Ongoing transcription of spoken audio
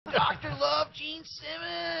Gene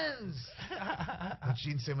Simmons. And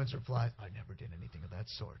Gene Simmons replied, I never did anything of that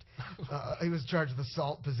sort. He was charged with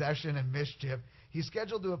assault, possession, and mischief. He's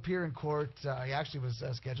scheduled to appear in court. He actually was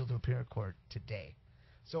scheduled to appear in court today.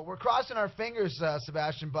 So we're crossing our fingers,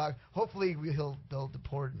 Sebastian Bach. Hopefully they'll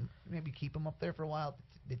deport and maybe keep him up there for a while.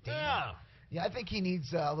 Yeah, I think he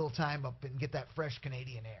needs a little time up and get that fresh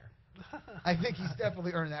Canadian air. I think he's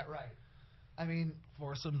definitely earned that right. I mean,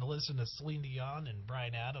 force him to listen to Celine Dion and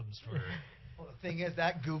Bryan Adams for. Well, the thing is,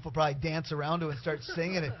 that goof will probably dance around to it and start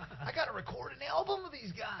singing it. I got to record an album of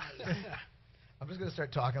these guys. I'm just going to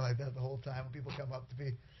start talking like that the whole time when people come up to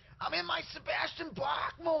me. I'm in my Sebastian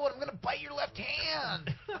Bach mode. I'm going to bite your left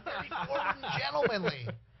hand. Very forward and gentlemanly.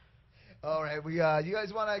 All right, you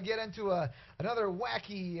guys want to get into another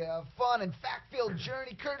wacky, fun, and fact-filled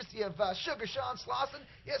journey courtesy of Sugar Sean Slauson?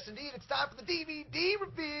 Yes, indeed, it's time for the DVD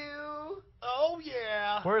review. Oh,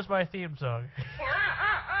 yeah. Where's my theme song?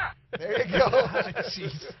 There you go.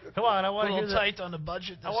 Jeez. Come on, I want to hear tight on the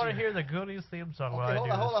budget. I want to hear the Goonies theme song. Okay,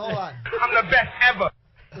 hold on. I'm the best ever.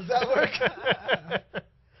 Does that work?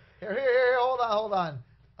 Here, hold on.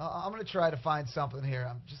 I'm going to try to find something here.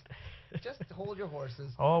 I'm just hold your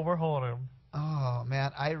horses. Oh, we're holding them. Oh,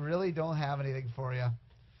 man, I really don't have anything for you.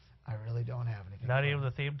 I really don't have anything. Not even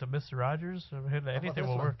the theme to Mr. Rogers? I mean, anything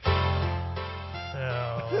will work.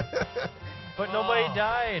 No. But nobody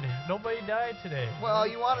died. Nobody died today. Well,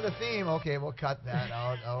 you wanted a theme. Okay, we'll cut that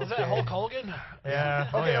out. Okay. Is that Hulk Hogan? Yeah.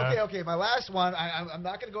 Okay. My last one, I'm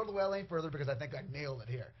not going to go to the well any further because I think I nailed it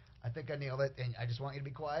here. I think I nailed it, and I just want you to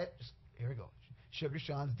be quiet. Here we go. Sugar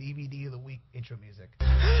Sean's DVD of the Week intro music.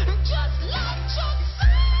 Just like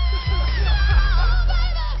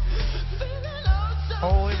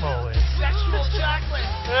Holy moly. Sexual chocolate.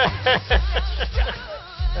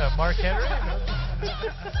 Mark Henry?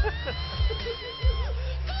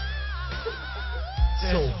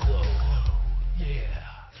 Soul Glow. Yeah.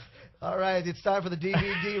 All right, it's time for the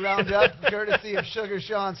DVD roundup, courtesy of Sugar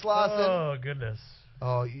Sean Slauson. Oh, goodness.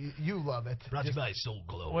 Oh, you love it. Brought to you by Soul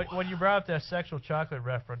Glow. When you brought up that sexual chocolate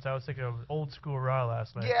reference, I was thinking of Old School Raw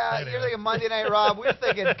last night. Yeah, Anyway. you're thinking Monday Night Raw. We're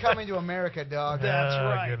thinking Coming to America, dog. That's Oh,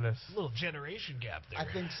 right. goodness. A little generation gap there.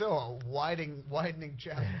 I think so. A widening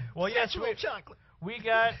chapter. Well, yes, Sexual chocolate. we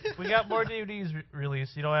got more DVDs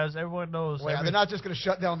released. You know, as everyone knows. Well, they're not just going to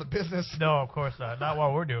shut down the business. No, of course not. Not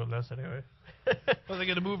while we're doing this, anyway. Are they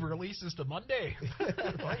going to move releases to Monday?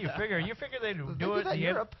 Well, you figure they do do it that at in the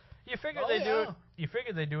end. Europe. You figure Oh, they do it. yeah. You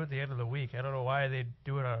figure they do it at the end of the week. I don't know why they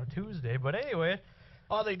do it on a Tuesday, but anyway.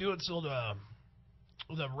 Oh, they do it so the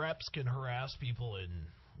reps can harass people and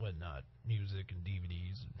whatnot, music and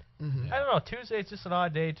DVDs. Mm-hmm. I don't know. Tuesday's just an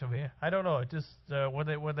odd day to me. I don't know. It just when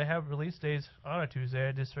they have release days on a Tuesday,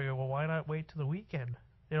 I just figure, well, why not wait till the weekend?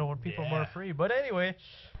 You know, when people are more free. But anyway.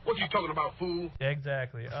 What you talking about, fool?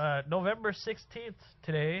 Exactly. November 16th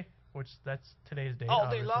today, which that's today's date. All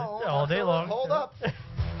day obviously. long. Yeah, all day long. Hold up.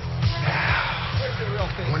 Now, Where's the real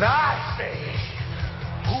thing? when I say,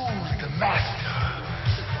 who's the master?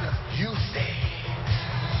 You say,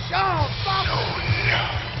 Sean, stop no.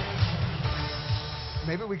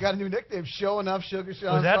 Maybe we got a new nickname. Show enough Sugar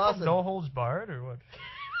Sean Was that Slauson. from No Holds Barred or what?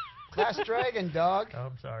 Last Dragon, dog. Oh,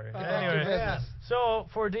 I'm sorry. Back to Anyway, business. so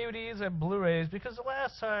for DVDs and Blu-rays, because the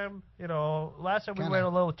last time we Kinda- went a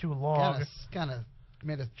little too long. Kind of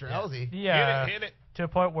made us drowsy. Yeah. Hit it. To a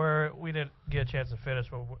point where we didn't get a chance to finish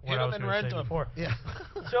what Hit I 'em was and going to rent say 'em. before. Yeah.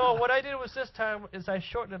 So what I did was this time is I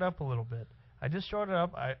shortened it up a little bit. I just shortened it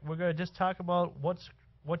up. We're going to just talk about what's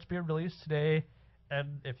being released today,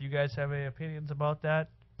 and if you guys have any opinions about that,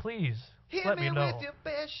 please Hit let me know. with your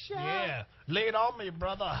best shot. Yeah. Lay it on me,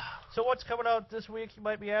 brother. So what's coming out this week? You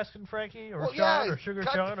might be asking Frankie or Well, Sean yeah, or Sugar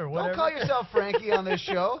cut- Sean or whatever. Don't call yourself Frankie on this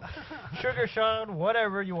show. Sugar Sean,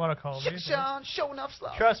 whatever you want to call me. Sugar Sean, show enough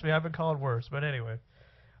stuff. Trust me, I've been called worse. But anyway,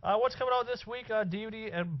 what's coming out this week on DVD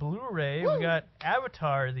and Blu-ray? Woo. We got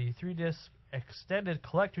Avatar, the 3-disc extended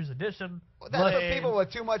collector's edition. That's for people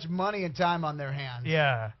with too much money and time on their hands.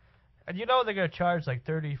 Yeah. And you know they're going to charge like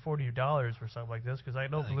 $30, $40 for something like this because I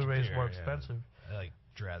know I think Blu-ray is fair, more yeah. expensive. I like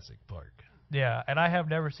Jurassic Park. Yeah, and I have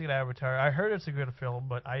never seen Avatar. I heard it's a good film,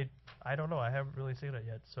 but I don't know. I haven't really seen it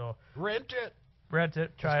yet. So Rent it. rent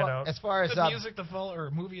it, try it out. As far as Good music to fall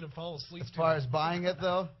or movie to fall asleep as far as buying it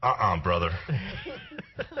though. Brother.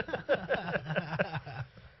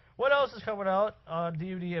 What else is coming out on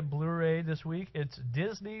DVD and Blu-ray this week? It's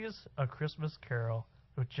Disney's A Christmas Carol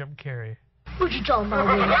with Jim Carrey. What you talking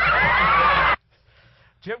about?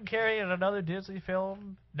 Jim Carrey in another Disney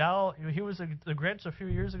film. Now he was the Grinch a few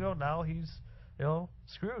years ago. Now he's,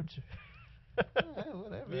 Scrooge.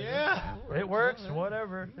 Whatever. Yeah. It works.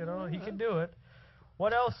 Whatever. He can do it.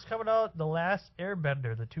 What else is coming out? The Last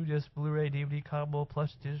Airbender, the 2-disc Blu-ray DVD combo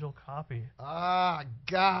plus digital copy. Ah,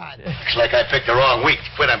 God. Looks like I picked the wrong week to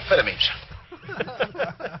quit amphetamines.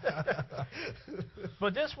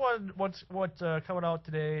 But this one, what's coming out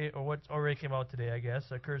today, or what already came out today, I guess,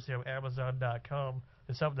 courtesy of Amazon.com,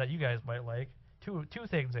 is something that you guys might like. Two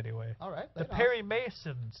things anyway. All right. The right on. Perry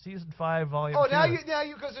Mason season 5 volume. Oh, 2. now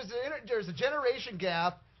you because there's a generation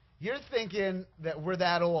gap. You're thinking that we're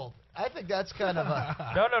that old. I think that's kind of a.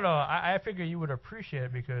 No. I figure you would appreciate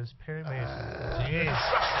it because Perry Mason.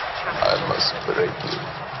 I must break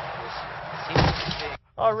you.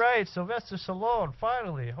 All right, Sylvester Stallone,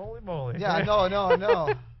 finally. Holy moly. Yeah, no.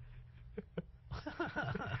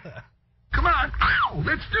 Come on,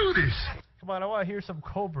 let's do this. Come on, I want to hear some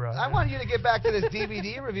Cobra. I want you to get back to this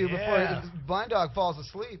DVD review Yeah. before Blind Dog falls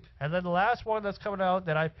asleep. And then the last one that's coming out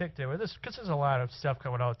that I picked it with this, because there's a lot of stuff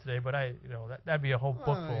coming out today, but that'd be a whole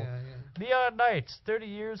book Oh, full. yeah. Neon Knights, 30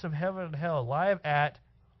 Years of Heaven and Hell, live at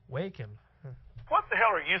Waken. What the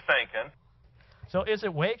hell are you thinking? So is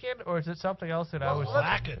it Waken or is it something else that I was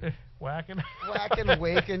Whacking. Whacking? Whacking,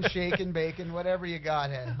 waking, shaking, bacon, whatever you got,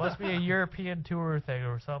 head. Must be a European tour thing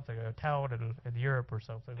or something, a town in Europe or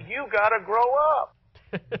something. You gotta grow up.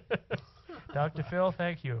 Dr. Phil,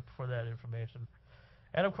 thank you for that information.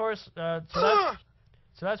 And of course, so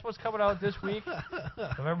that's what's coming out this week,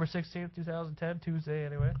 November 16th, 2010, Tuesday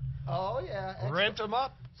anyway. Oh, yeah. Rent them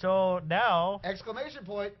up. So now, Exclamation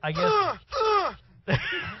point. I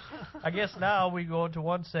guess now we go into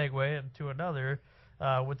one segue into another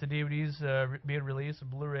with the DVDs being released and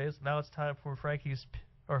Blu-rays. Now it's time for Frankie's,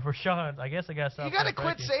 or for Sean's. I guess I got to stop. You got to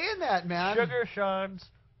quit saying that, man. Sugar Sean's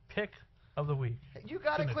pick of the week. You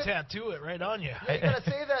got to Gonna quit. tattoo it right on you. Yeah, you got to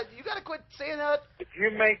say that. You got to quit saying that. If you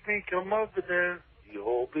make me come over there,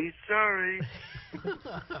 you'll be sorry.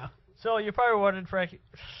 So you're probably wondering, Frankie.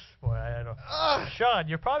 Boy, I know. Sean,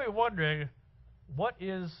 you're probably wondering, what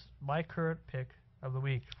is my current pick of the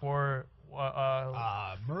week for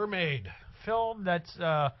Mermaid. film that's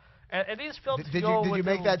and these films Did go you with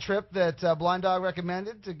make the- that trip that Blind Dog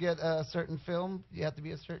recommended to get a certain film? You have to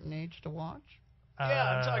be a certain age to watch.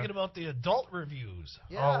 Yeah, I'm talking about the adult reviews.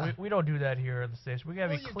 Yeah. Oh, we don't do that here in the station. We gotta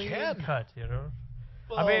Well, be you clean can. cut, you know.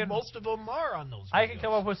 Well, mean, most of them are on those. I can videos.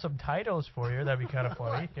 come up with some titles for you. That'd be kind of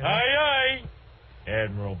funny. You know? Aye, aye.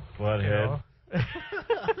 Admiral Butthead. You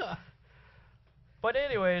know? But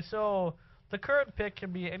anyway, so the current pick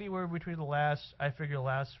can be anywhere between the last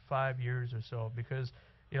 5 years or so, because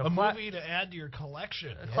a movie to add to your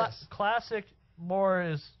collection. Classic more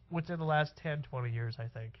is within the last 10, 20 years, I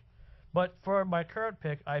think. But for my current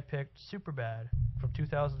pick, I picked Superbad from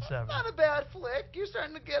 2007. Not a bad flick. You're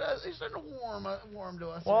starting to get us. You're starting to warm to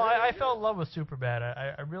us. Well, already. I fell in love with Superbad.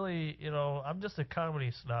 I really, I'm just a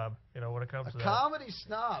comedy snob, when it comes to that. Comedy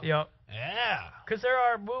snob. Yeah. Yeah. Because there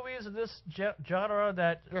are movies in this genre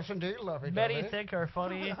that Yes, indeed, lovely. many think are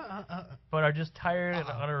funny, but are just tired and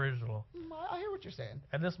unoriginal. I hear what you're saying.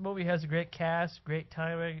 And this movie has a great cast, great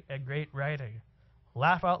timing, and great writing.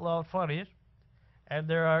 Laugh out loud funny. And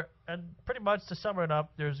and pretty much to sum it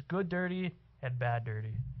up, there's good dirty and bad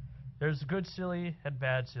dirty. There's good silly and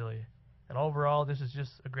bad silly. And overall, this is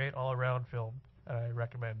just a great all-around film. I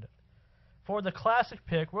recommend it. For the classic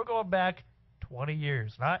pick, we're going back 20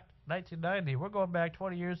 years, not 1990. We're going back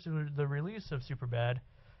 20 years to the release of Superbad.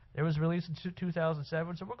 It was released in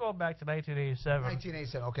 2007, so we're going back to 1987.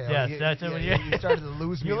 1987. Okay. Yes, that's it. You started to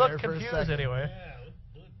lose me You there look for a confused second. anyway. Yeah.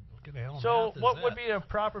 What kind of hell So, math is what that? would be a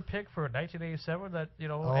proper pick for 1987? That any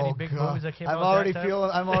Oh, big God. movies that came I'm out already that time?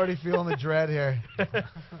 feeling. I'm already feeling the dread here.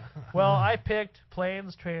 Well, I picked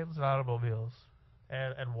Planes, Trains, and Automobiles,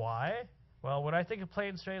 and why? Well, when I think of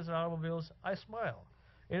Planes, Trains, and Automobiles, I smile.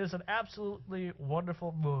 It is an absolutely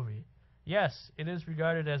wonderful movie. Yes, it is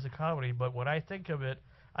regarded as a comedy, but when I think of it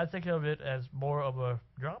as more of a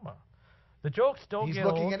drama. The jokes don't He's get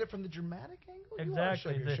looking old. at it from the dramatic angle.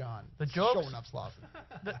 Exactly. You are, Sean. The jokes- Showing up,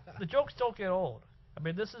 Slauson. The jokes don't get old. I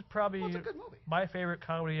mean, this is probably Well, it's a good movie. my favorite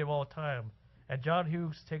comedy of all time. And John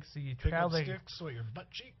Hughes takes the Pick up traveling sticks with your butt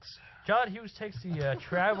cheeks. John Hughes takes the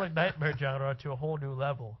traveling nightmare genre to a whole new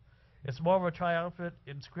level. It's more of a triumphant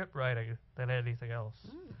in script writing than anything else.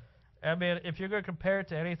 I mean, if you're going to compare it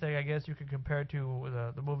to anything, I guess you can compare it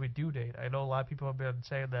to the movie Due Date. I know a lot of people have been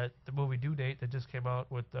saying that the movie Due Date that just came out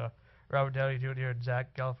with Robert Downey Jr. and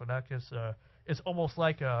Zach Galifianakis is almost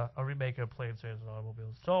like a remake of Planes, Trains, and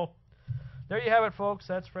Automobiles. So, there you have it, folks.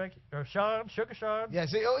 That's Frank or Sean, Sugar Sean. Yeah.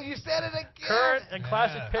 See, you said it again. Current and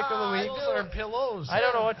classic Yeah. pick of the week. Those are pillows. I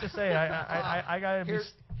don't know what to say. I gotta be.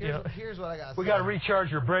 Here's what I got. We gotta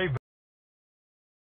recharge your brave.